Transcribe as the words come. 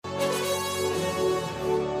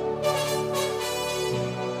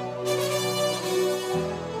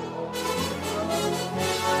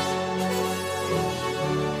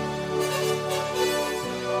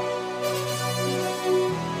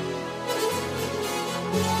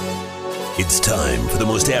It's time for the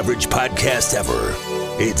most average podcast ever.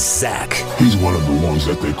 It's Zach. He's one of the ones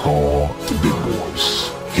that they call the big boys.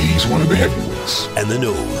 He's one of the heavyweights. And the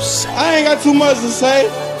Nose. I ain't got too much to say.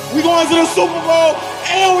 We going to the Super Bowl,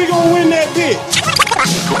 and we going to win that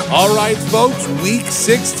bitch. All right, folks, week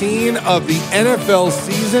 16 of the NFL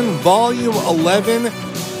season, volume 11,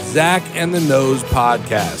 Zach and the Nose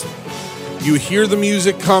podcast. You hear the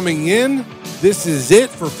music coming in. This is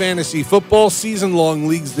it for fantasy football season-long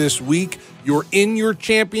leagues this week. You're in your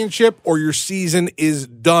championship or your season is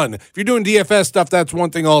done. If you're doing DFS stuff, that's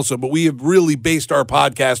one thing also, but we have really based our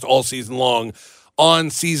podcast all season long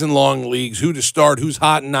on season-long leagues, who to start, who's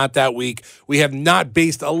hot and not that week. We have not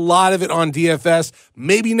based a lot of it on DFS.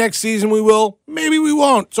 Maybe next season we will. Maybe we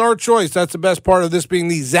won't. It's our choice. That's the best part of this being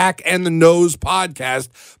the Zach and the Nose podcast,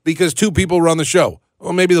 because two people run the show.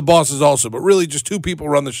 Well, maybe the bosses also, but really just two people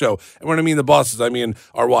run the show. And when I mean the bosses, I mean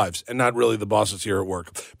our wives, and not really the bosses here at work.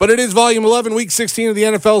 But it is volume 11, week 16 of the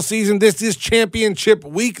NFL season. This is championship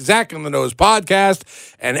week, Zach and the Nose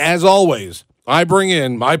podcast. And as always, I bring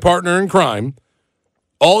in my partner in crime.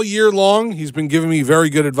 All year long, he's been giving me very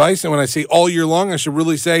good advice. And when I say all year long, I should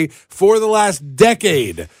really say for the last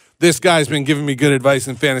decade, this guy's been giving me good advice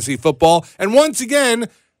in fantasy football. And once again,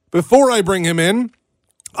 before I bring him in,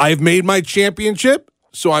 I've made my championship.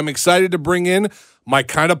 So I'm excited to bring in my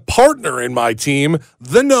kind of partner in my team,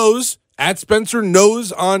 the Nose, at Spencer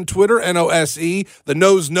Nose on Twitter, N-O-S-E. The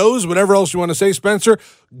Nose knows, whatever else you want to say, Spencer.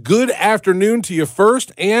 Good afternoon to you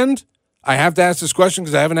first. And I have to ask this question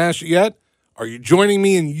because I haven't asked you yet. Are you joining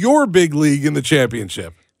me in your big league in the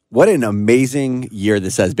championship? What an amazing year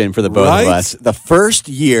this has been for the both of us. The first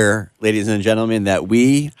year, ladies and gentlemen, that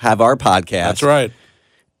we have our podcast. That's right.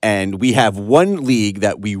 And we have one league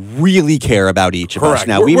that we really care about each of Correct. us.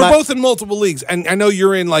 Now, we're both in multiple leagues, and I know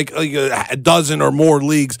you're in like a dozen or more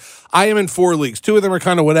leagues. I am in 4 leagues. 2 of them are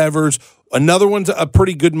kind of whatevers. Another one's a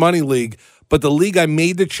pretty good money league, but the league I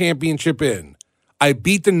made the championship in, I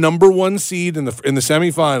beat the number 1 seed in the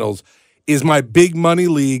semifinals, is my big money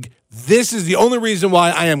league. This is the only reason why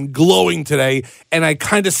I am glowing today, and I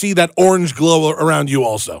kind of see that orange glow around you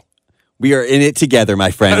also. We are in it together,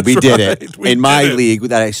 my friend. That's we did right. it. We in my did it. league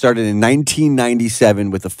that I started in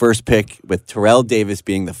 1997 with the first pick, with Terrell Davis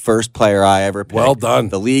being the first player I ever picked. Well done.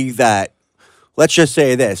 The league that, let's just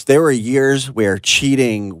say this, there were years where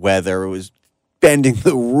cheating, whether it was bending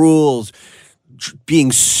the rules,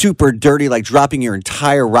 being super dirty, like dropping your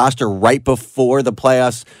entire roster right before the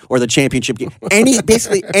playoffs or the championship game,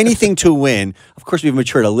 basically anything to win. Of course, we've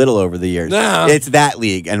matured a little over the years. Nah. It's that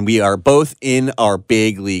league, and we are both in our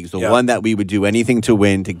big leagues, the one that we would do anything to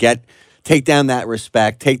win, to take down that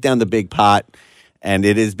respect, take down the big pot, and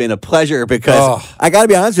it has been a pleasure because I got to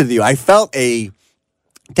be honest with you, I felt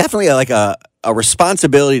definitely like a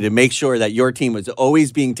responsibility to make sure that your team was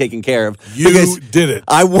always being taken care of. You did it.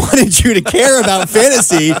 I wanted you to care about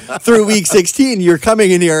fantasy through week 16. You're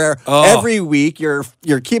coming in here every week. You're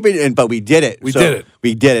keeping it, but we did it. We did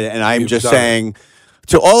it. And I'm just saying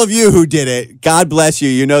to all of you who did it, God bless you.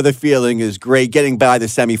 You know the feeling is great. Getting by the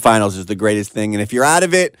semifinals is the greatest thing. And if you're out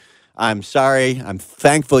of it, I'm sorry. I'm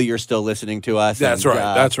thankful you're still listening to us. That's right.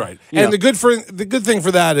 That's right. And the good thing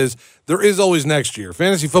for that is there is always next year.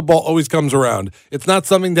 Fantasy football always comes around. It's not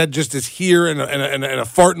something that just is here and a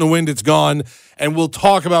fart in the wind, it's gone. And we'll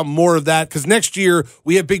talk about more of that because next year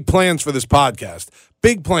we have big plans for this podcast.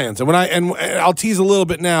 Big plans. And I'll tease a little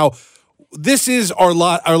bit now. This is our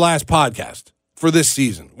last podcast for this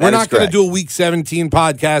season. We're not going to do a week 17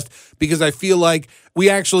 podcast because I feel like we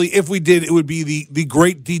actually, if we did, it would be the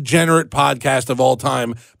great degenerate podcast of all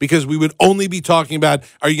time because we would only be talking about,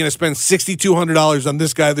 are you going to spend $6,200 on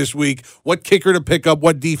this guy this week? What kicker to pick up?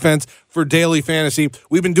 What defense for daily fantasy?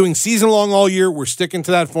 We've been doing season long all year. We're sticking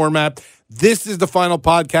to that format. This is the final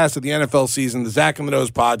podcast of the NFL season, the Zach and the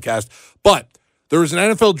Nose podcast. But there is an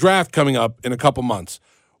NFL draft coming up in a couple months.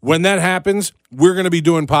 When that happens, we're going to be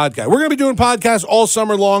doing podcasts. We're going to be doing podcasts all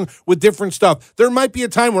summer long with different stuff. There might be a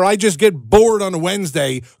time where I just get bored on a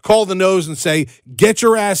Wednesday, call the Nose and say, get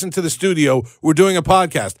your ass into the studio. We're doing a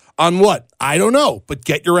podcast. On what? I don't know, but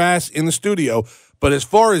get your ass in the studio. But as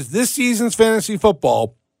far as this season's fantasy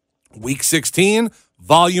football, week 16,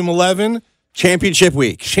 volume 11. Championship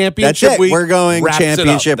week. That's week. We're going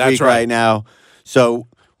championship week right now. So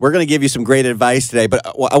we're going to give you some great advice today, but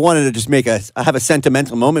I wanted to just have a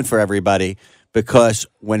sentimental moment for everybody because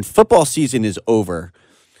when football season is over,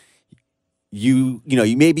 you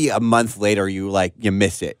maybe a month later you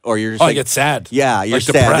miss it or you're just I get sad. Yeah, you're like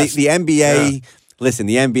sad. Depressed. The NBA listen,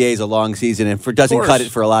 the NBA is a long season and doesn't cut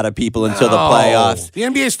it for a lot of people until the playoffs. The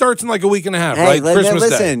NBA starts in like a week and a half, hey, right? Christmas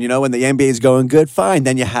listen, Day. when the NBA is going good, fine.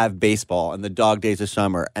 Then you have baseball and the dog days of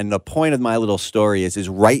summer. And the point of my little story is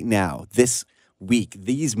right now, this week,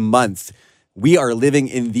 these months, we are living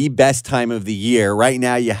in the best time of the year. Right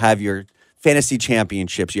now, you have your fantasy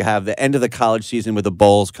championships. You have the end of the college season with the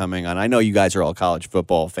bowls coming on. I know you guys are all college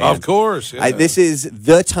football fans. Of course. Yeah. This is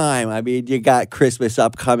the time. I mean, you got Christmas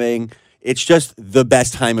upcoming. It's just the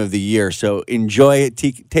best time of the year. So enjoy it.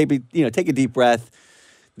 Take a deep breath.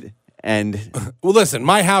 And well, listen,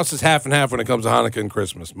 my house is half and half when it comes to Hanukkah and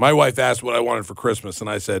Christmas. My wife asked what I wanted for Christmas, and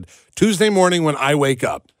I said, Tuesday morning when I wake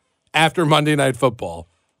up, after Monday Night Football,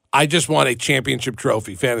 I just want a championship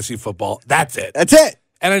trophy, fantasy football. That's it. That's it.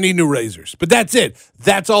 And I need new razors. But that's it.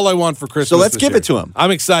 That's all I want for Christmas. So let's give it to him.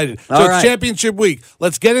 I'm excited. All so right. It's championship week.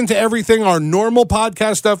 Let's get into everything, our normal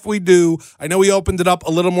podcast stuff we do. I know we opened it up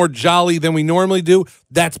a little more jolly than we normally do.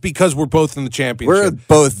 That's because we're both in the championship. We're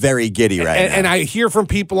both very giddy right now. And I hear from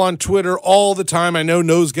people on Twitter all the time. I know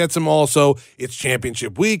Nose gets them also. It's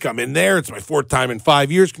championship week. I'm in there. It's my 4th time in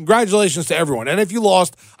 5 years. Congratulations to everyone. And if you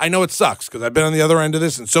lost, I know it sucks because I've been on the other end of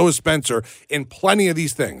this, and so has Spencer in plenty of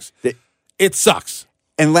these things. It sucks.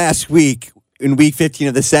 And last week, in week 15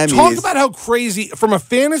 of the semis. Talk about how crazy, from a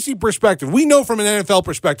fantasy perspective, we know from an NFL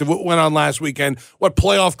perspective what went on last weekend, what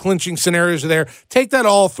playoff clinching scenarios are there. Take that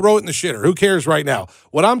all, throw it in the shitter. Who cares right now?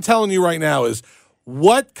 What I'm telling you right now is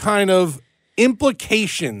what kind of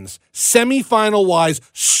implications, semifinal-wise,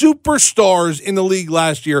 superstars in the league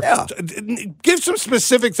last year. Yeah. Give some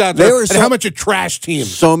specifics out there and how much it trashed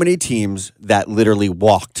teams. So many teams that literally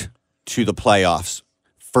walked to the playoffs,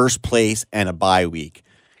 first place and a bye week,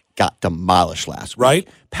 got demolished last week. Right.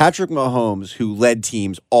 Patrick Mahomes, who led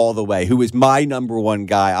teams all the way, who was my number one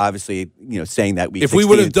guy, obviously, saying that week. If 16. we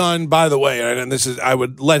would have done, by the way, and this is, I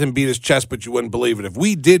would let him beat his chest, but you wouldn't believe it. If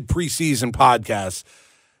we did preseason podcasts,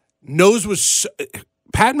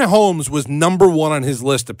 Pat Mahomes was number one on his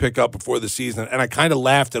list to pick up before the season, and I kind of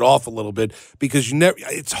laughed it off a little bit because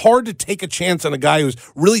it's hard to take a chance on a guy who's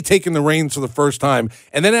really taking the reins for the first time.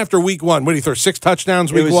 And then after week one, what did he throw? 6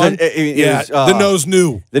 touchdowns week one? The nose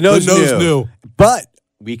knew. The nose knew. But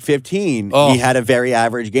week 15, Oh. he had a very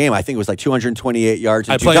average game. I think it was like 228 yards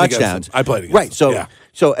and 2 touchdowns. I played against Right. him.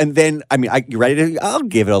 So, Yeah. and then, I mean, you ready to? I'll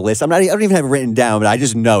give it a list. I don't even have it written down, but I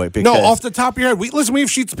just know it. Because, No, off the top of your head. We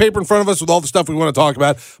have sheets of paper in front of us with all the stuff we want to talk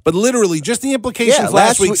about, but literally just the implications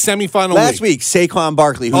last week, semifinal Last week. week, Saquon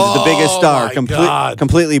Barkley, who's the biggest star, God.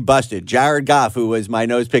 completely busted. Jared Goff, who was my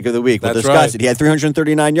nose pick of the week. We'll That's discuss right. it. He had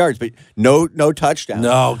 339 yards, but no touchdown.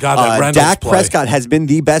 No, God, that Reynolds Dak play. Prescott has been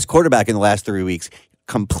the best quarterback in the last 3 weeks.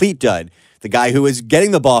 Complete dud. The guy who was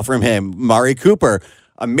getting the ball from him, Mari Cooper,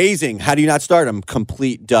 amazing. How do you not start him?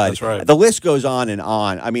 Complete dud. That's right. The list goes on and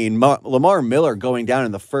on. I mean, Lamar Miller going down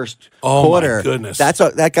in the first Oh, quarter. my goodness.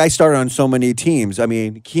 That guy started on so many teams. I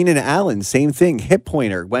mean, Keenan Allen, same thing. Hip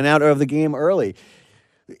pointer, went out of the game early.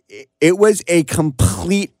 It was a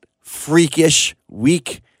complete freakish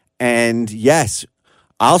week. And yes,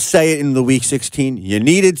 I'll say it in the week 16. You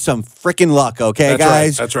needed some freaking luck, okay, That's right.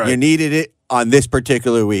 guys? That's right. You needed it on this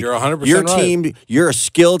particular week. You're 100% Your right. team, you're a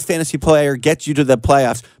skilled fantasy player, gets you to the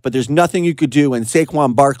playoffs, but there's nothing you could do when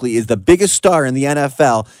Saquon Barkley is the biggest star in the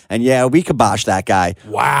NFL. And yeah, we kiboshed that guy.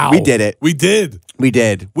 Wow. We did it. We did. We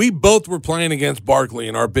did. We both were playing against Barkley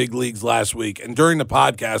in our big leagues last week, and during the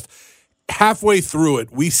podcast, halfway through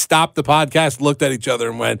it, we stopped the podcast, looked at each other,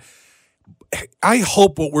 and went, I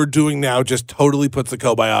hope what we're doing now just totally puts the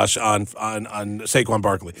Kobayashi on Saquon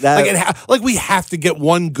Barkley. Like we have to get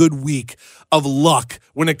one good week of luck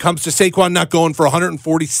when it comes to Saquon not going for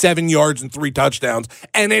 147 yards and 3 touchdowns,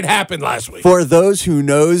 and it happened last week. For those who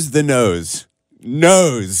knows the knows.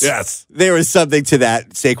 Yes. There was something to that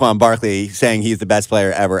Saquon Barkley saying he's the best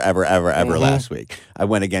player ever last week. I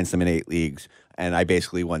went against him in 8 leagues, and I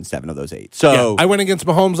basically won 7 of those 8. So I went against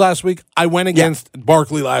Mahomes last week. I went against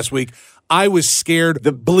Barkley last week. I was scared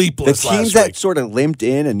bleepless the teams last that week. sort of limped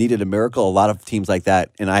in and needed a miracle, a lot of teams like that,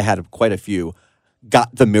 and I had quite a few,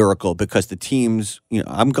 got the miracle because the teams,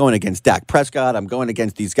 I'm going against Dak Prescott, I'm going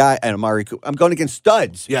against these guys, and Amari Cooper, I'm going against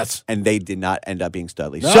studs. Yes. And they did not end up being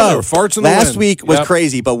studly. No, So they were farts in the last wind. week was Yep.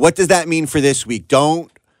 crazy, but what does that mean for this week? Don't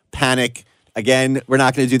panic. Again, we're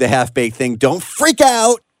not going to do the half-baked thing. Don't freak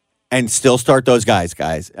out. And still start those guys.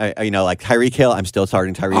 Like Tyreek Hill, I'm still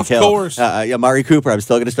starting Tyreek Hill. Of course. Amari Cooper, I'm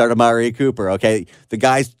still going to start Amari Cooper, okay? The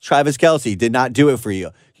guys, Travis Kelce, did not do it for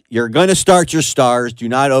you. You're going to start your stars. Do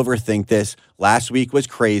not overthink this. Last week was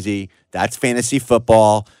crazy. That's fantasy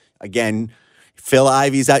football. Again, Phil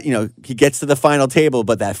Ivey's out, he gets to the final table,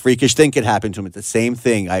 but that freakish thing could happen to him. It's the same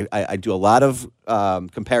thing. I do a lot of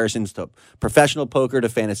comparisons to professional poker to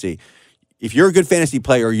fantasy. If you're a good fantasy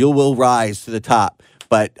player, you will rise to the top.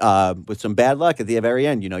 But with some bad luck at the very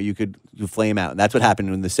end, you flame out. And that's what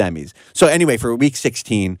happened in the semis. So anyway, for week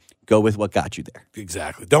 16, go with what got you there.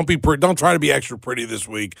 Exactly. Don't try to be extra pretty this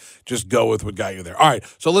week. Just go with what got you there. All right.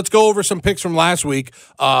 So let's go over some picks from last week.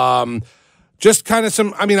 Just kind of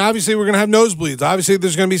obviously we're going to have nosebleeds. Obviously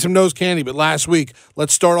there's going to be some nose candy. But last week,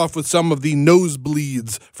 let's start off with some of the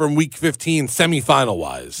nosebleeds from week 15,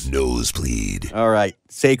 semifinal-wise. Nosebleed. All right.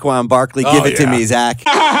 Saquon Barkley, give it to me, Zach.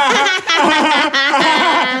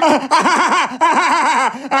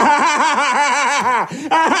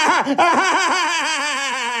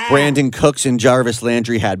 Brandon Cooks and Jarvis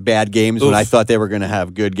Landry had bad games when I thought they were going to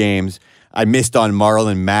have good games. I missed on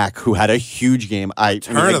Marlon Mack, who had a huge game.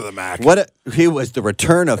 Return of the Mack. He was the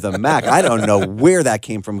return of the Mack. I don't know where that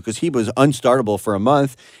came from because he was unstartable for a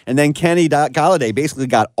month. And then Kenny Golladay basically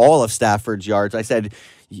got all of Stafford's yards. I said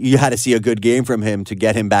you had to see a good game from him to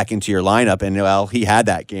get him back into your lineup. And, well, he had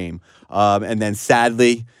that game. And then,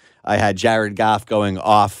 sadly, I had Jared Goff going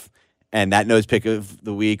off. And that nose pick of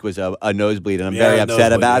the week was a nosebleed, and I'm very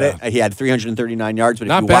upset about it. He had 339 yards, but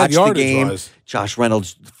if you watch the game, Josh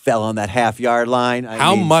Reynolds fell on that half-yard line.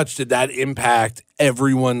 How much did that impact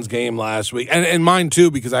everyone's game last week? And mine,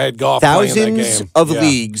 too, because I had Goff playing in that game. Thousands of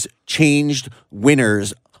leagues changed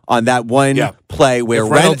winners on that one play where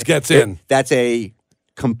Reynolds gets in. That's a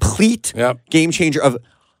complete game changer of...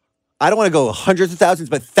 I don't want to go hundreds of thousands,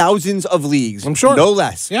 but thousands of leagues, I'm sure, no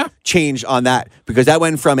less, changed on that because that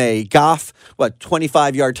went from a Goff,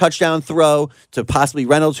 25-yard touchdown throw to possibly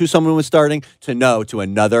Reynolds, who someone was starting, to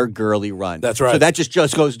another Gurley run. That's right. So that just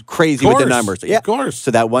goes crazy with the numbers. Yeah, of course. So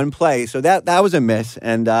that one play, that was a miss,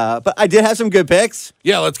 and but I did have some good picks.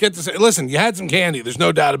 Yeah, let's get to listen. You had some candy. There's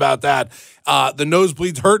no doubt about that. The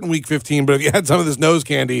nosebleeds hurt in week 15, but if you had some of this nose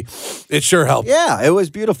candy, it sure helped. Yeah, it was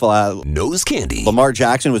beautiful. Nose candy. Lamar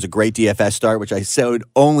Jackson was a great DFS start, which I sewed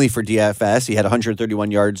only for DFS. He had 131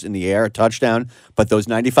 yards in the air, a touchdown, but those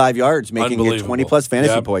 95 yards, making it 20-plus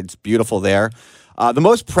fantasy points. Beautiful there. The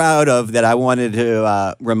most proud of that I wanted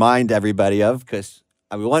to remind everybody of, because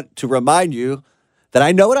I want to remind you that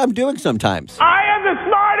I know what I'm doing sometimes. I am the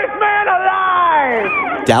smartest man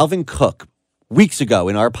alive! Dalvin Cook. Weeks ago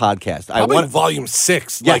in our podcast. Probably volume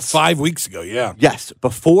 6, like 5 weeks ago, yeah. Yes,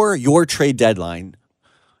 before your trade deadline,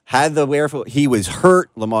 had the wherewithal. He was hurt.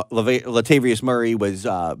 Latavius Murray was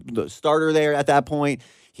the starter there at that point.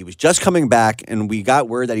 He was just coming back, and we got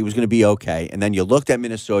word that he was going to be okay. And then you looked at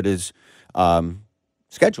Minnesota's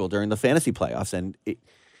schedule during the fantasy playoffs, and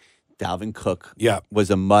Dalvin Cook was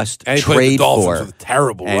a must and he trade played the Dolphins for. With a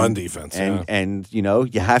terrible run defense. And you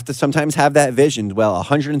have to sometimes have that vision. Well,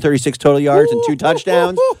 136 total yards and 2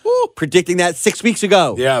 touchdowns. Predicting that 6 weeks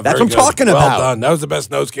ago. Yeah, that's what I'm talking well about. Done. That was the best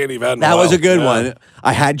nose candy you've had in a while. That was a good one. one.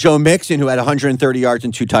 I had Joe Mixon, who had 130 yards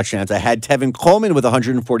and 2 touchdowns. I had Tevin Coleman with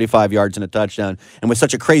 145 yards and a touchdown. And with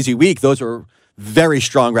such a crazy week, those were very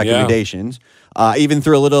strong recommendations. Even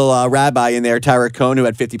threw a little rabbi in there, Tyreek Cohen, who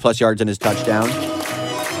had 50-plus yards in his touchdown.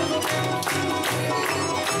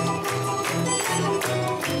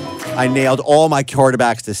 I nailed all my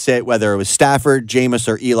quarterbacks to sit, whether it was Stafford, Jameis,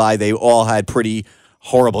 or Eli. They all had pretty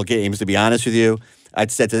horrible games, to be honest with you. I'd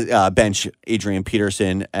set to bench Adrian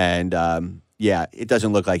Peterson, and it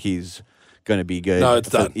doesn't look like he's going to be good. No, it's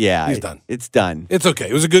done. Yeah, he's done. It's done. It's okay.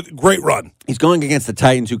 It was a great run. He's going against the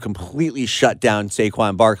Titans, who completely shut down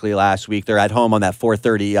Saquon Barkley last week. They're at home on that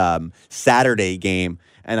 4:30 Saturday game,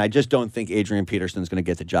 and I just don't think Adrian Peterson's going to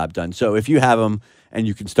get the job done. So if you have him, and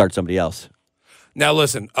you can start somebody else. Now,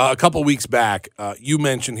 listen, a couple weeks back, you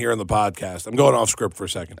mentioned here on the podcast, I'm going off script for a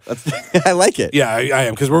second. I like it. Yeah, I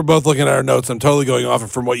am, because we're both looking at our notes. I'm totally going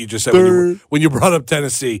off from what you just said when you brought up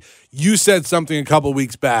Tennessee. You said something a couple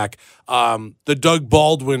weeks back, the Doug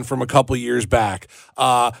Baldwin from a couple years back.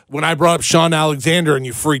 When I brought up Sean Alexander and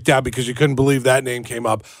you freaked out because you couldn't believe that name came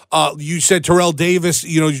up. You said Terrell Davis,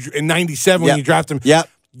 in 97 when you drafted him. Yep.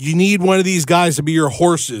 You need one of these guys to be your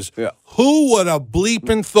horses. Yeah. Who would have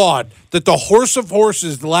bleeping thought that the horse of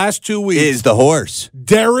horses the last 2 weeks is the horse?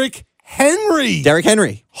 Derrick Henry. Derrick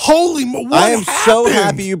Henry. Holy what I am happened? so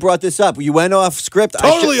happy you brought this up. You went off script.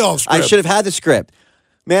 Totally off script. I should have had the script.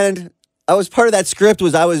 Man, I was part of that script.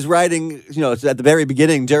 I was writing, at the very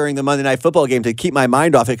beginning during the Monday Night Football game to keep my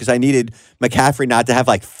mind off it because I needed McCaffrey not to have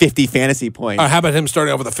like 50 fantasy points. How about him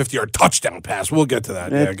starting off with a 50-yard touchdown pass? We'll get to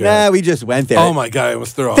that. We just went there. Oh my God, it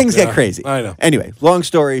was through. Things get crazy. I know. Anyway, long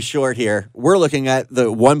story short here, we're looking at the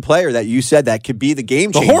one player that you said that could be the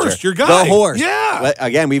game changer. The horse, your guy. The horse. Yeah. But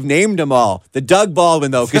again, we've named them all. The Doug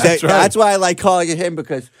Baldwin, though, because that's why I like calling it him,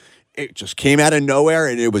 because it just came out of nowhere,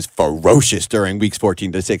 and it was ferocious during weeks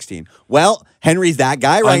 14 to 16. Well, Henry's that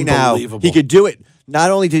guy right now. He could do it. Not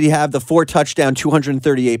only did he have the 4-touchdown,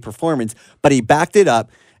 238 performance, but he backed it up,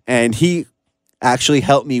 and he actually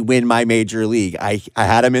helped me win my major league. I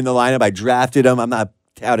had him in the lineup. I drafted him. I'm not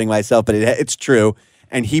touting myself, but it's true.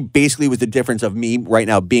 And he basically was the difference of me right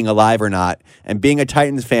now being alive or not. And being a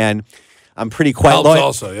Titans fan, I'm pretty quite helps loyal.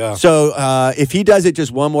 Also, yeah. So if he does it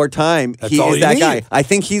just one more time, he is that guy. I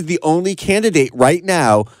think he's the only candidate right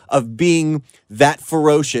now of being that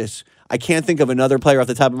ferocious. I can't think of another player off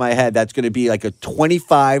the top of my head that's going to be like a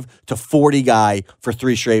 25 to 40 guy for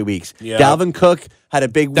 3 straight weeks. Yeah. Dalvin Cook had a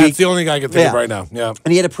big week. That's the only guy I can think of right now. Yeah.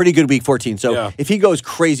 And he had a pretty good week 14. So if he goes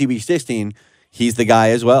crazy week 16, he's the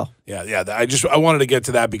guy as well. Yeah. I wanted to get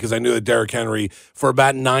to that because I knew that Derrick Henry, for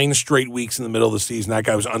about 9 straight weeks in the middle of the season, that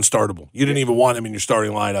guy was unstartable. You didn't even want him in your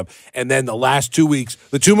starting lineup. And then the last 2 weeks,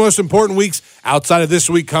 the 2 most important weeks outside of this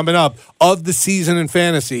week coming up of the season in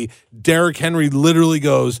fantasy, Derrick Henry literally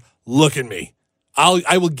goes, "Look at me.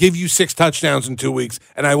 I will give you 6 touchdowns in 2 weeks,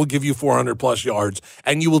 and I will give you 400-plus yards,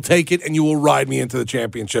 and you will take it, and you will ride me into the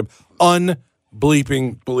championship."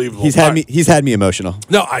 Bleeping believable. He's had me emotional.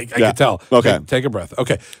 No, I can tell. Okay. Take a breath.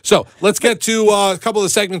 Okay. So let's get to a couple of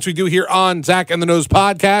segments we do here on Zach and the Nose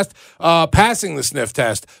podcast. Passing the sniff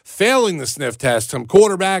test, failing the sniff test, some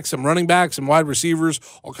quarterbacks, some running backs, some wide receivers,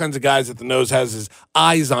 all kinds of guys that the Nose has his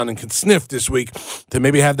eyes on and can sniff this week to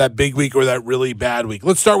maybe have that big week or that really bad week.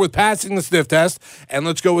 Let's start with passing the sniff test, and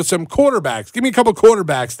let's go with some quarterbacks. Give me a couple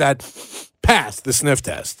quarterbacks that pass the sniff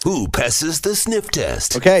test. Who passes the sniff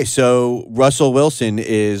test? Okay, so Russell Wilson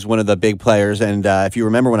is one of the big players, and if you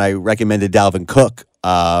remember when I recommended Dalvin Cook,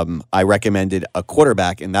 I recommended a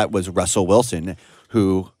quarterback, and that was Russell Wilson,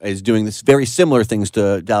 who is doing this very similar things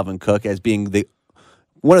to Dalvin Cook as being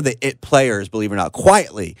one of the it players, believe it or not,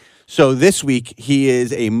 quietly. So this week, he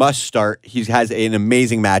is a must start. He has an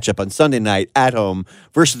amazing matchup on Sunday night at home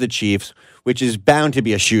versus the Chiefs, which is bound to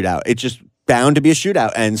be a shootout. It's just bound to be a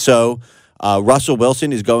shootout, and so Russell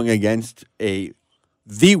Wilson is going against the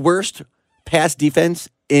worst pass defense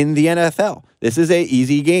in the NFL. This is an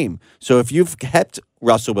easy game. So if you've kept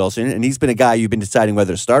Russell Wilson, and he's been a guy you've been deciding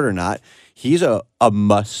whether to start or not, he's a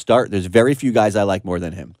must start. There's very few guys I like more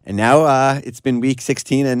than him. And now it's been week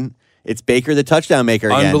 16, and it's Baker the touchdown maker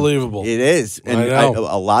again. Unbelievable. It is. And I know.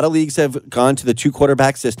 A lot of leagues have gone to the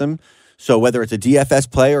 2-quarterback system. So whether it's a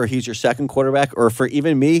DFS player or he's your second quarterback, or for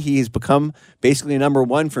even me, he's become basically number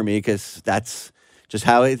 1 for me because that's just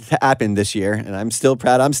how it happened this year, and I'm still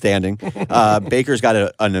proud I'm standing. Baker's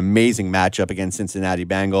got an amazing matchup against Cincinnati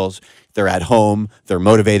Bengals. They're at home. They're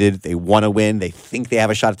motivated. They want to win. They think they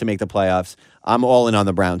have a shot to make the playoffs. I'm all in on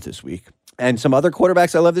the Browns this week. And some other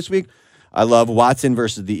quarterbacks I love this week. I love Watson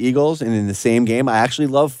versus the Eagles, and in the same game, I actually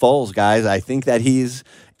love Foles, guys. I think that he's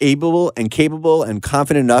able and capable and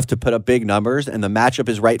confident enough to put up big numbers, and the matchup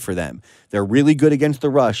is right for them. They're really good against the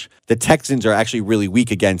rush. The Texans are actually really weak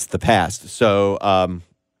against the pass. So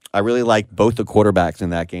I really like both the quarterbacks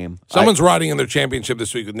in that game. Someone's riding in their championship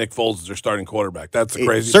this week with Nick Foles as their starting quarterback. That's the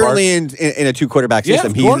crazy certainly part. in a 2-quarterback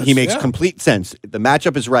system, he makes complete sense. The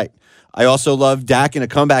matchup is right. I also love Dak in a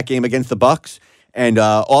comeback game against the Bucs. And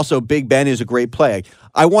also, Big Ben is a great play.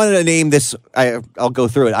 I wanted to name this. I'll go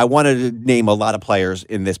through it. I wanted to name a lot of players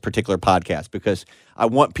in this particular podcast because I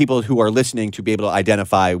want people who are listening to be able to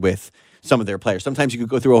identify with some of their players. Sometimes you could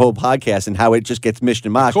go through a whole podcast and how it just gets mished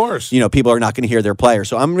and moshed. Of course. People are not going to hear their players.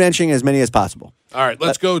 So I'm mentioning as many as possible. All right,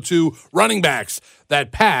 let's go to running backs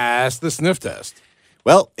that pass the sniff test.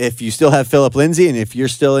 Well, if you still have Phillip Lindsay and if you're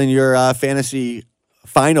still in your fantasy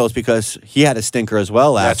finals, because he had a stinker as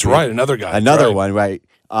well last week. That's right, another guy. Another one, right.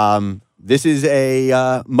 This is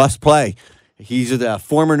a must play. He's the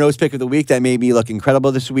former nose pick of the week that made me look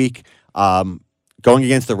incredible this week. Going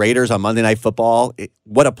against the Raiders on Monday Night Football,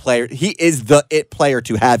 what a player. He is the it player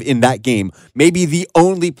to have in that game. Maybe the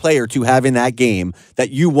only player to have in that game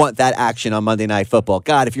that you want that action on Monday Night Football.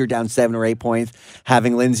 God, if you're down 7 or 8 points,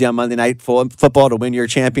 having Lindsay on Monday Night Football to win your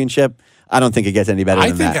championship, I don't think it gets any better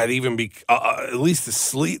than that. I think I'd even be at least the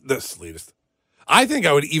sleetest. I think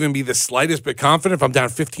I would even be the slightest bit confident if I'm down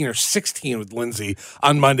 15 or 16 with Lindsey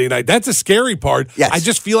on Monday night. That's a scary part. Yes. I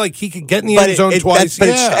just feel like he could get in the end zone twice. But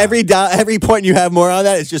every point you have more on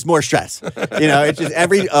that, it's just more stress. It's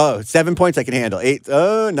just 7 points I can handle. 8,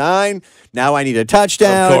 9. Now I need a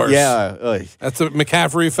touchdown. Of course. Yeah. That's a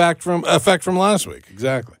McCaffrey effect from last week.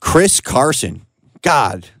 Exactly. Chris Carson.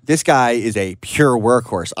 God, this guy is a pure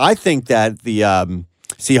workhorse. I think that the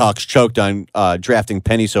Seahawks choked on drafting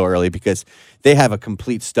Penny so early because they have a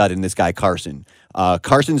complete stud in this guy, Carson.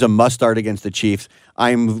 Carson's a must-start against the Chiefs.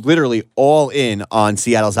 I'm literally all in on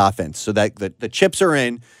Seattle's offense. So that the chips are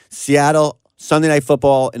in. Seattle, Sunday Night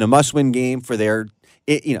Football in a must-win game for their,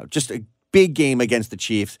 just a big game against the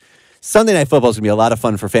Chiefs. Sunday Night Football is going to be a lot of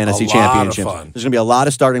fun for fantasy championships. There's going to be a lot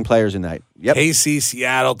of starting players in that. Yep. KC,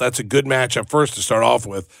 Seattle, that's a good matchup first to start off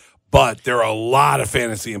with, but there are a lot of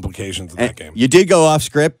fantasy implications in that game. You did go off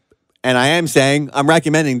script, and I am saying I'm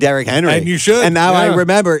recommending Derrick Henry. And you should. And now I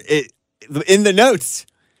remember it in the notes.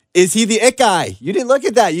 Is he the it guy? You didn't look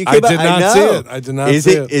at that. You came I did not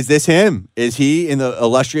see it. Is this him? Is he in the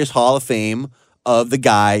illustrious Hall of Fame of the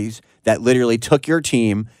guys that literally took your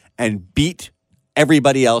team and beat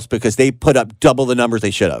everybody else because they put up double the numbers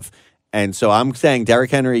they should have? And so I'm saying,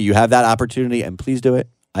 Derrick Henry, you have that opportunity, and please do it.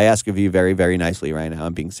 I ask of you very, very nicely right now.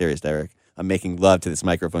 I'm being serious, Derrick. I'm making love to this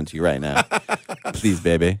microphone to you right now. Please,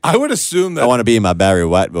 baby. I would assume that I want to be in my Barry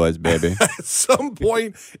White voice, baby. At some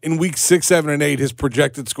point in week 6, 7, and 8, his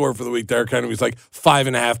projected score for the week, Derrick Henry, was like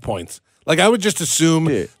 5.5 points. Like, I would just assume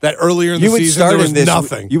that earlier in the season there was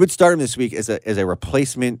nothing. You would start him this week as a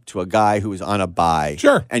replacement to a guy who was on a bye.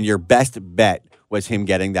 Sure. And your best bet was him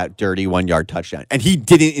getting that dirty 1-yard touchdown. And he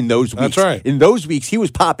didn't in those weeks. That's right. In those weeks, he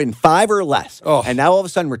was popping 5 or less. Oh. And now all of a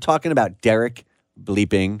sudden we're talking about Derrick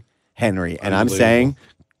bleeping Henry. And I'm saying,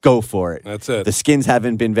 go for it. That's it. The Skins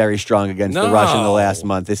haven't been very strong against the rush in the last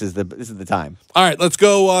month. This is the time. All right, let's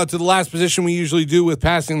go to the last position we usually do with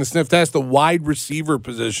passing the sniff test, the wide receiver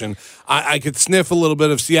position. I could sniff a little bit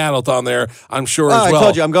of Seattle on there, I'm sure, as well. I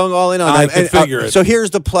told you, I'm going all in on that. I could figure it. So here's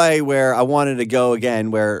the play where I wanted to go again,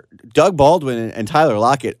 where Doug Baldwin and Tyler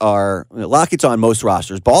Lockett Lockett's on most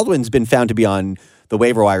rosters. Baldwin's been found to be on the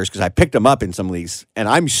waiver wires because I picked him up in some leagues, and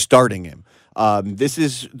I'm starting him. This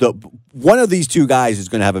is one of these two guys is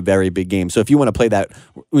going to have a very big game. So if you want to play that,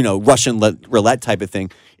 Russian roulette type of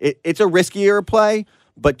thing, it's a riskier play,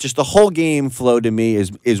 but just the whole game flow to me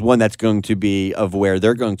is one that's going to be of where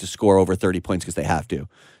they're going to score over 30 points because they have to.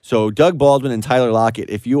 So Doug Baldwin and Tyler Lockett,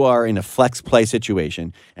 if you are in a flex play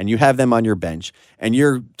situation and you have them on your bench and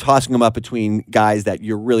you're tossing them up between guys that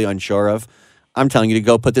you're really unsure of, I'm telling you to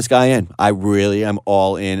go put this guy in. I really am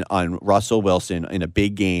all in on Russell Wilson in a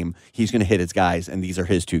big game. He's going to hit his guys, and these are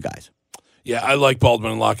his two guys. Yeah, I like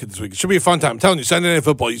Baldwin and Lockett this week. It should be a fun time. I'm telling you, Sunday Night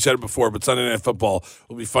Football, you said it before, but Sunday Night Football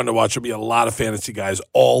will be fun to watch. There'll be a lot of fantasy guys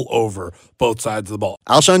all over both sides of the ball.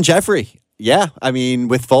 Alshon Jeffrey. Yeah, I mean,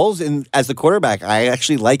 with Foles as the quarterback, I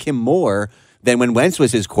actually like him more than when Wentz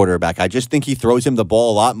was his quarterback. I just think he throws him the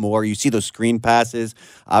ball a lot more. You see those screen passes.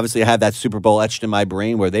 Obviously, I have that Super Bowl etched in my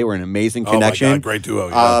brain where they were an amazing connection. Oh, my God, great duo.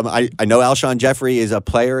 Yeah. I know Alshon Jeffrey is a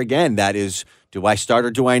player, again, that is, do I start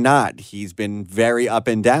or do I not? He's been very up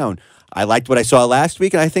and down. I liked what I saw last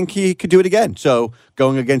week, and I think he could do it again. So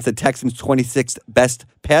going against the Texans' 26th best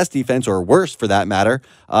pass defense, or worse for that matter,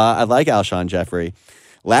 I like Alshon Jeffrey.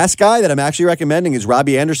 Last guy that I'm actually recommending is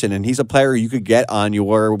Robbie Anderson, and he's a player you could get on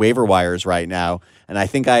your waiver wires right now. And I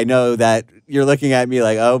think I know that you're looking at me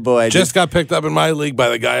like, oh, boy. Just got picked up in my league by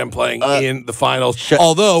the guy I'm playing in the finals.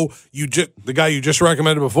 Although, the guy you just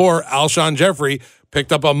recommended before, Alshon Jeffrey,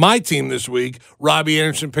 picked up on my team this week. Robbie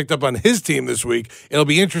Anderson picked up on his team this week. It'll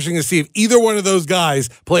be interesting to see if either one of those guys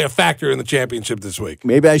play a factor in the championship this week.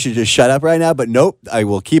 Maybe I should just shut up right now, but nope. I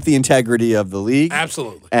will keep the integrity of the league.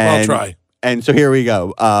 Absolutely. I'll try. And so here we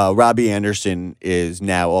go. Robbie Anderson is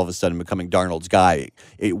now all of a sudden becoming Darnold's guy.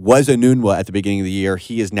 It was Enunwa at the beginning of the year.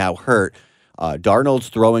 He is now hurt. Darnold's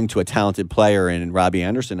throwing to a talented player in Robbie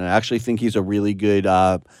Anderson, and I actually think he's a really good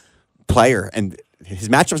player. And his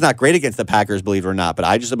matchup's not great against the Packers, believe it or not, but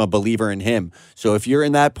I just am a believer in him. So if you're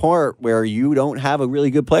in that part where you don't have a really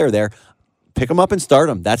good player there, pick him up and start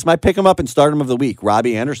him. That's my pick him up and start him of the week,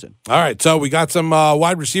 Robbie Anderson. All right, so we got some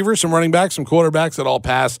wide receivers, some running backs, some quarterbacks that all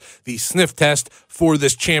pass the sniff test for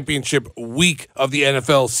this championship week of the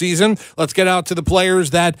NFL season. Let's get out to the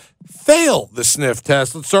players that fail the sniff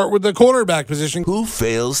test. Let's start with the quarterback position. Who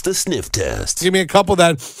fails the sniff test? Give me a couple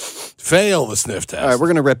that fail the sniff test. All right, we're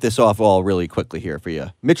going to rip this off all really quickly here for you.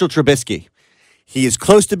 Mitchell Trubisky. He is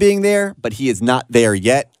close to being there, but he is not there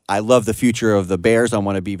yet. I love the future of the Bears. I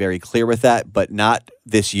want to be very clear with that, but not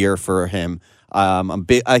this year for him.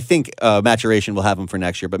 I think maturation will have him for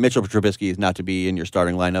next year, but Mitchell Trubisky is not to be in your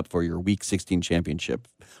starting lineup for your Week 16 championship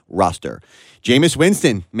roster. Jameis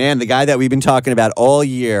Winston, man, the guy that we've been talking about all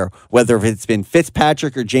year, whether it's been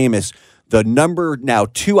Fitzpatrick or Jameis, the number now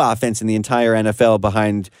 2 offense in the entire NFL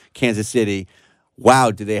behind Kansas City.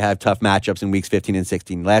 Wow, did they have tough matchups in weeks 15 and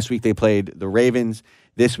 16. Last week they played the Ravens.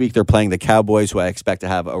 This week they're playing the Cowboys, who I expect to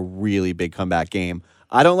have a really big comeback game.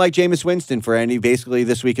 I don't like Jameis Winston for basically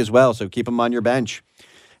this week as well, so keep him on your bench.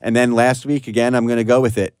 And then last week, again, I'm going to go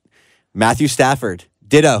with it. Matthew Stafford,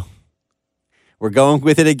 ditto. We're going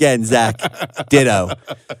with it again, Zach. Ditto.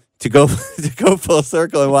 To go full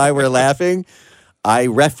circle and why we're laughing, I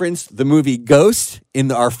referenced the movie Ghost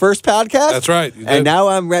in our first podcast. That's right. And now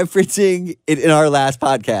I'm referencing it in our last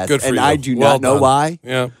podcast. Good for you. And I do not know why.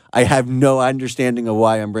 Yeah. I have no understanding of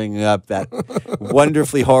why I'm bringing up that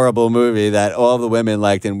wonderfully horrible movie that all the women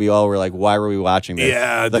liked, and we all were like, why were we watching this?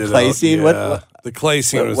 Yeah. The clay scene? Yeah. What the clay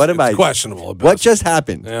scene was questionable. What just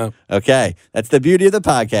happened? Yeah. Okay. That's the beauty of the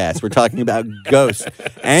podcast. We're talking about Ghost.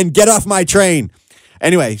 And get off my train.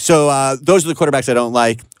 Anyway, so those are the quarterbacks I don't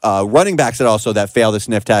like. Running backs that fail the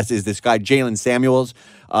sniff test is this guy, Jalen Samuels.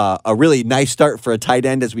 A really nice start for a tight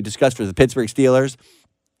end, as we discussed, for the Pittsburgh Steelers.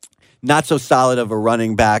 Not so solid of a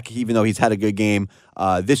running back, even though he's had a good game.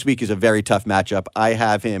 This week is a very tough matchup. I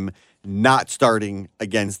have him not starting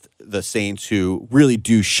against the Saints, who really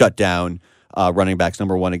do shut down running backs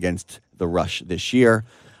number 1 against the rush this year.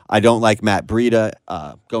 I don't like Matt Breida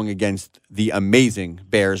going against the amazing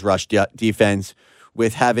Bears rush defense,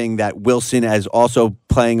 with having that Wilson as also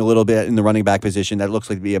playing a little bit in the running back position. That looks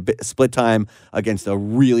like to be a bit split time against a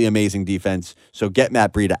really amazing defense. So get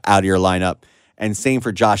Matt Breida out of your lineup. And same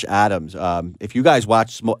for Josh Adams. If you guys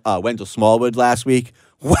watched Wendell Smallwood last week,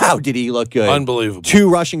 wow, did he look good. Unbelievable. 2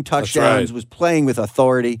 rushing touchdowns, right. Was playing with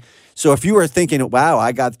authority. So if you were thinking, wow,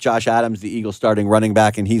 I got Josh Adams, the Eagles starting running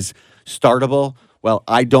back, and he's startable, well,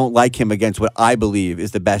 I don't like him against what I believe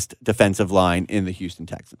is the best defensive line in the Houston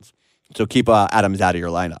Texans. So keep Adams out of your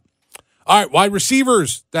lineup. All right, wide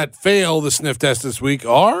receivers that fail the sniff test this week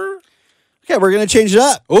are? Okay, we're going to change it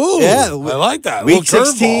up. Ooh, yeah, I like that. Week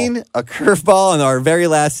 16, a curveball in our very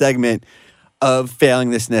last segment of failing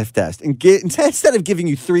the sniff test. And instead of giving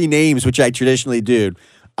you 3 names, which I traditionally do,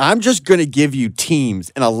 I'm just going to give you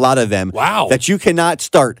teams, and a lot of them, that you cannot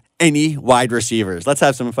start any wide receivers. Let's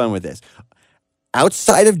have some fun with this.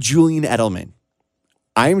 Outside of Julian Edelman,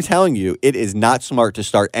 I'm telling you, it is not smart to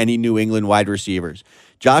start any New England wide receivers.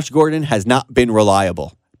 Josh Gordon has not been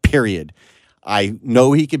reliable, period. I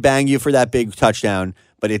know he could bang you for that big touchdown,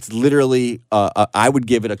 but it's literally, I would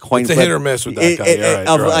give it a coin flip. It's a hit or miss with that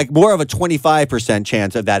guy. Like more of a 25%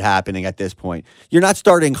 chance of that happening at this point. You're not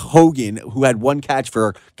starting Hogan, who had 1 catch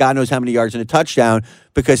for God knows how many yards and a touchdown,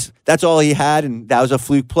 because that's all he had, and that was a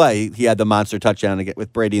fluke play. He had the monster touchdown to get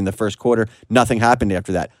with Brady in the first quarter. Nothing happened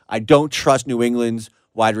after that. I don't trust New England's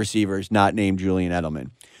wide receivers not named Julian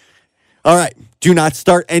Edelman. All right. Do not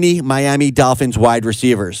start any Miami Dolphins wide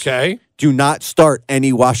receivers. Okay. Do not start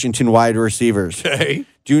any Washington wide receivers. Okay.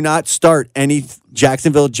 Do not start any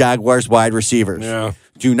Jacksonville Jaguars wide receivers. Yeah.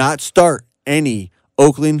 Do not start any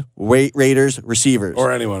Oakland Raiders receivers.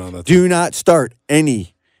 Or anyone on that team. Do not start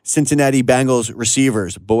any Cincinnati Bengals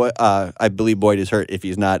receivers. I believe Boyd is hurt. If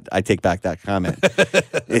he's not, I take back that comment.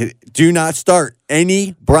 Do not start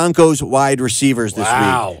any Broncos wide receivers this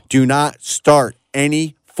week. Do not start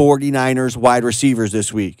any 49ers wide receivers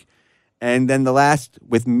this week. And then the last,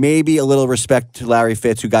 with maybe a little respect to Larry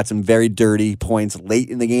Fitz, who got some very dirty points late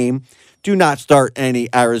in the game, do not start any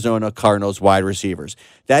Arizona Cardinals wide receivers.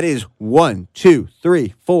 That is 1, 2,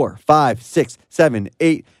 3, 4, 5, 6, 7,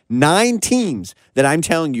 8, 9 teams that I'm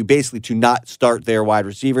telling you basically to not start their wide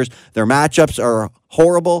receivers. Their matchups are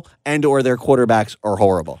horrible, and or their quarterbacks are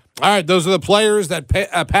horrible. All right, those are the players that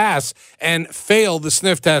pass and fail the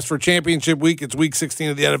sniff test for championship week. It's week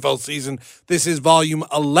 16 of the NFL season. This is volume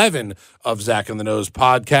 11 of Zach and the Nose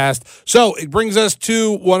podcast. So it brings us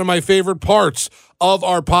to one of my favorite parts of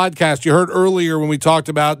our podcast. You heard earlier when we talked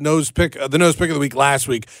about the nose pick of the week last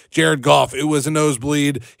week, Jared Goff. It was a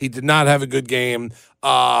nosebleed. He did not have a good game.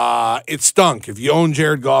 It stunk. If you owned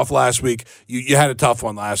Jared Goff last week, you had a tough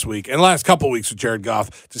one last week and the last couple of weeks with Jared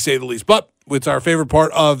Goff, to say the least. But it's our favorite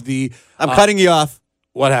part of the... I'm cutting you off.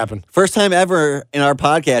 What happened? First time ever in our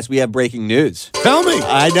podcast, we have breaking news. Tell me.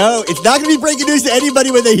 I know. It's not going to be breaking news to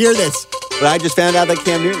anybody when they hear this. But I just found out that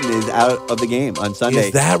Cam Newton is out of the game on Sunday.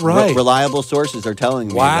 Is that right? Reliable sources are telling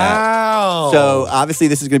me that. So obviously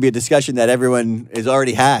this is going to be a discussion that everyone has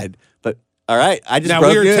already had. But All right. I just now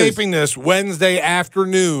broke we are news. taping this Wednesday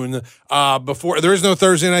afternoon. Before there is no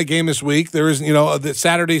Thursday night game this week. There is, the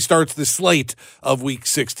Saturday starts the slate of Week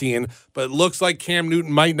 16. But it looks like Cam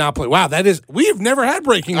Newton might not play. Wow, we have never had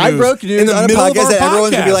breaking news. I broke news in the on a middle of podcast, our and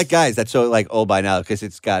everyone's gonna be podcast. like, guys, that's so old by now because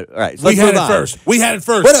it's got. All right, so We let's had move it on. first. We had it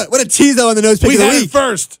first. What a tease though on the nose pick We of the had week. it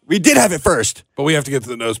first. We did have it first. But we have to get to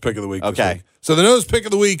the nose pick of the week. this Okay. week. So the nose pick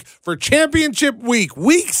of the week for championship week,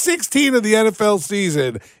 Week 16 of the NFL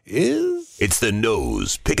season is... It's the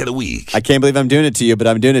nose pick of the week. I can't believe I'm doing it to you, but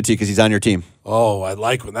I'm doing it to you because he's on your team. Oh, I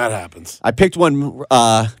like when that happens. I picked one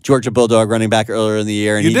Georgia Bulldog running back earlier in the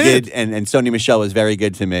year, and You he did? and Sony Michel was very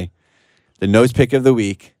good to me. The nose pick of the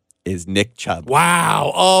week is Nick Chubb.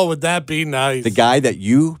 Wow. Oh, would that be nice? The guy that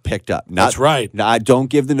you picked up. That's right. I don't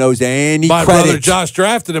give the nose any My credit. brother Josh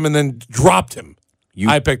drafted him and then dropped him.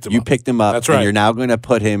 I picked him up. You picked him up. That's right. And you're now going to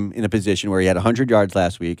put him in a position where he had 100 yards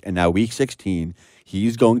last week, and now week 16,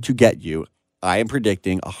 he's going to get you. I am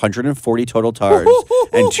predicting 140 total targets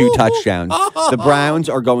and 2 touchdowns. The Browns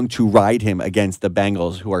are going to ride him against the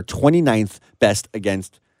Bengals, who are 29th best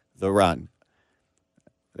against the run.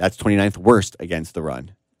 That's 29th worst against the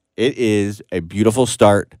run. It is a beautiful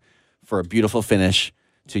start for a beautiful finish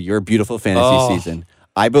to your beautiful fantasy season.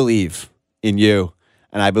 I believe in you,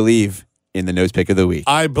 and I believe in the nose pick of the week.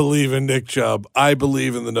 I believe in Nick Chubb. I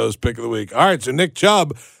believe in the nose pick of the week. All right, so Nick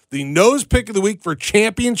Chubb, the nose pick of the week for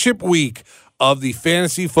championship week of the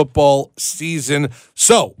fantasy football season.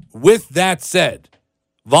 So, with that said,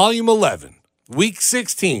 Volume 11, Week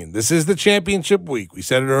 16, this is the championship week. We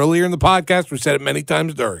said it earlier in the podcast. We said it many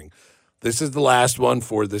times during. This is the last one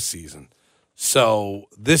for this season. So,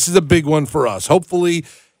 this is a big one for us. Hopefully,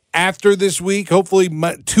 after this week, hopefully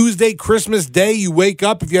Tuesday, Christmas Day, you wake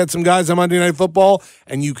up if you had some guys on Monday Night Football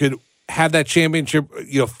and you could have that championship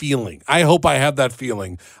feeling. I hope I have that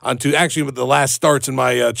feeling on Tuesday. Actually, the last starts in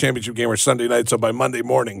my championship game are Sunday night, so by Monday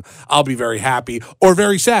morning, I'll be very happy or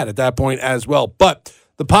very sad at that point as well. But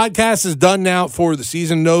the podcast is done now for the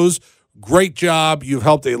season. Nose, great job. You've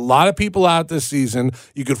helped a lot of people out this season.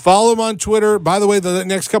 You could follow him on Twitter. By the way, the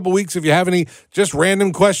next couple weeks, if you have any just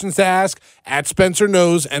random questions to ask, at Spencer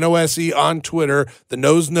Nose, N-O-S-E, on Twitter. The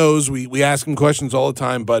Nose knows. We ask him questions all the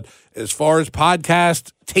time. But as far as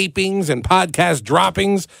podcast tapings and podcast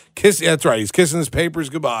droppings, that's right. He's kissing his papers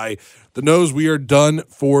goodbye. The Nose, we are done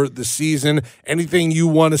for the season. Anything you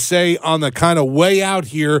want to say on the kind of way out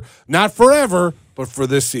here, not forever, but for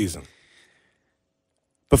this season?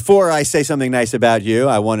 Before I say something nice about you,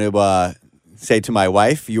 I want to say to my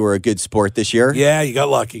wife, you were a good sport this year. Yeah, you got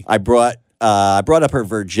lucky. I brought up her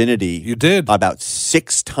virginity. You did. About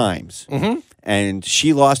 6 times. Mm-hmm. And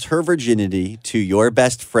she lost her virginity to your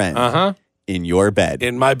best friend in your bed.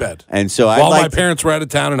 In my bed. And so While my parents were out of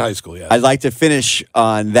town in high school, yes. I'd like to finish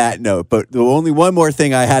on that note. But the only one more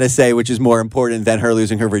thing I had to say, which is more important than her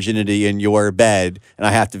losing her virginity in your bed, and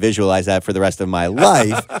I have to visualize that for the rest of my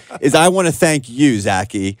life, is I want to thank you,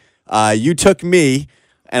 Zachy. You took me,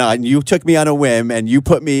 and you took me on a whim, and you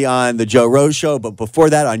put me on the Joe Rose show, but before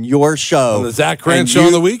that, on your show. On the Zach Krantz show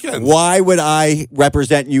on the weekends. Why would I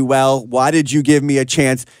represent you well? Why did you give me a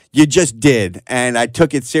chance? You just did, and I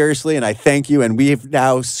took it seriously, and I thank you, and we've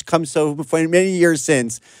now come so for many years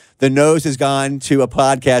since. The Nose has gone to a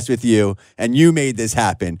podcast with you, and you made this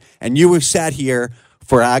happen, and you were sat here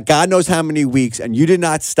for God knows how many weeks, and you did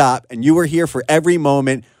not stop, and you were here for every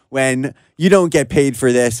moment when you don't get paid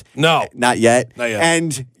for this. No. Not yet. Not yet.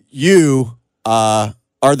 And you are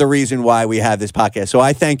the reason why we have this podcast. So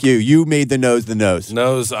I thank you. You made the Nose the Nose.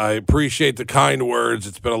 Nose, I appreciate the kind words.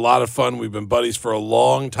 It's been a lot of fun. We've been buddies for a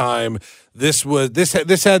long time. This had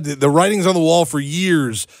the writings on the wall for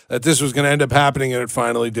years that this was going to end up happening, and it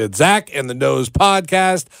finally did. Zach and the Nose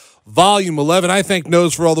podcast, Volume 11. I thank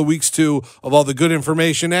Nose for all the weeks, too, of all the good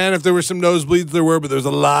information. And if there were some nosebleeds, there were, but there's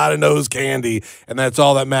a lot of nose candy, and that's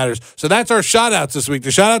all that matters. So that's our shout-outs this week.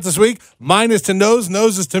 The shout-out this week, mine is to Nose,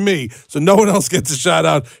 Nose is to me. So no one else gets a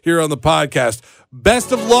shout-out here on the podcast.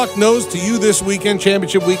 Best of luck, Nose, to you this weekend,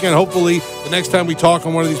 championship weekend. Hopefully, the next time we talk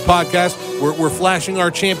on one of these podcasts, we're flashing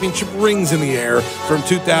our championship rings in the air from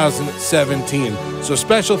 2017. So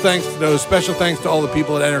special thanks to Nose. Special thanks to all the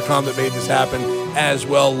people at Entercom that made this happen as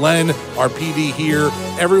well. Len, our PD here,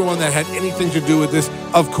 everyone that had anything to do with this.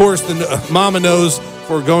 Of course, the Mama Nose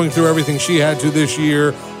for going through everything she had to this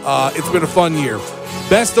year. It's been a fun year.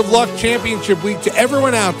 Best of luck, championship week to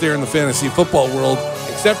everyone out there in the fantasy football world,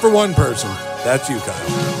 except for one person. That's you, Kyle.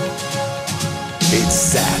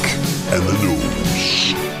 It's Zach and the Nose.